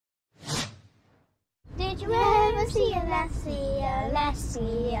ever see a lassie, a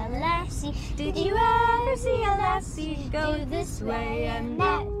lassie, a lassie? Did you ever see a lassie go this way and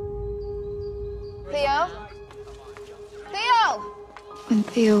that? Theo? Theo! When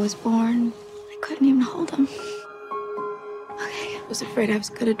Theo was born, I couldn't even hold him. Okay, I was afraid I was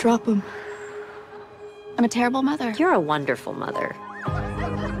gonna drop him. I'm a terrible mother. You're a wonderful mother.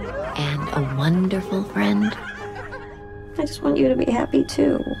 And a wonderful friend. I just want you to be happy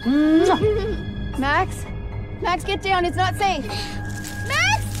too. Max? Max, get down. It's not safe.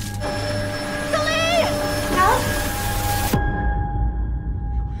 Max! Celine!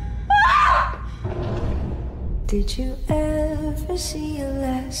 Did you ever see a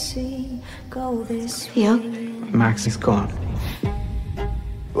lassie go this way? Theo? Max is gone. It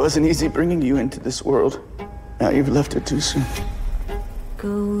wasn't easy bringing you into this world. Now you've left it too soon.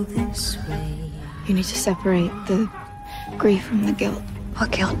 Go this way. You need to separate the grief from the guilt.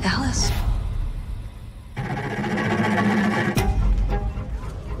 What guilt, Alice?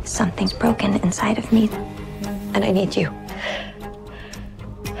 Something's broken inside of me, and I need you.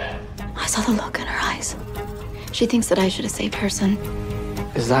 I saw the look in her eyes. She thinks that I should have saved her son.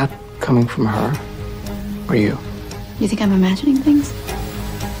 Is that coming from her or you? You think I'm imagining things?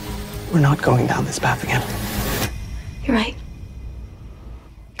 We're not going down this path again. You're right.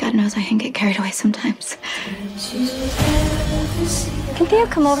 God knows I can get carried away sometimes. Can Theo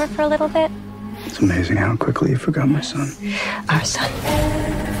come over for a little bit? It's amazing how quickly you forgot my son. Our son.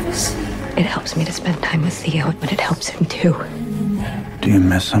 It helps me to spend time with Theo, but it helps him too. Do you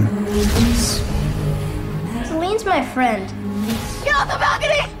miss him? Celine's my friend. Get off the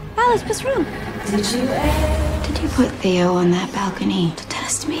balcony! Alice, what's wrong? Did you put Theo on that balcony to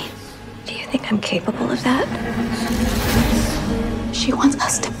test me? Do you think I'm capable of that? She wants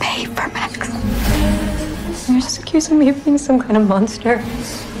us to pay for Max. You're just accusing me of being some kind of monster.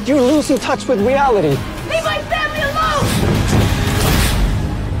 You're losing touch with reality. Leave my family alone!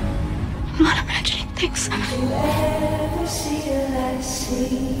 I'm not imagining things. Did you ever see a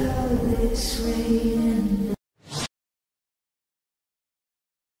lassie go this way?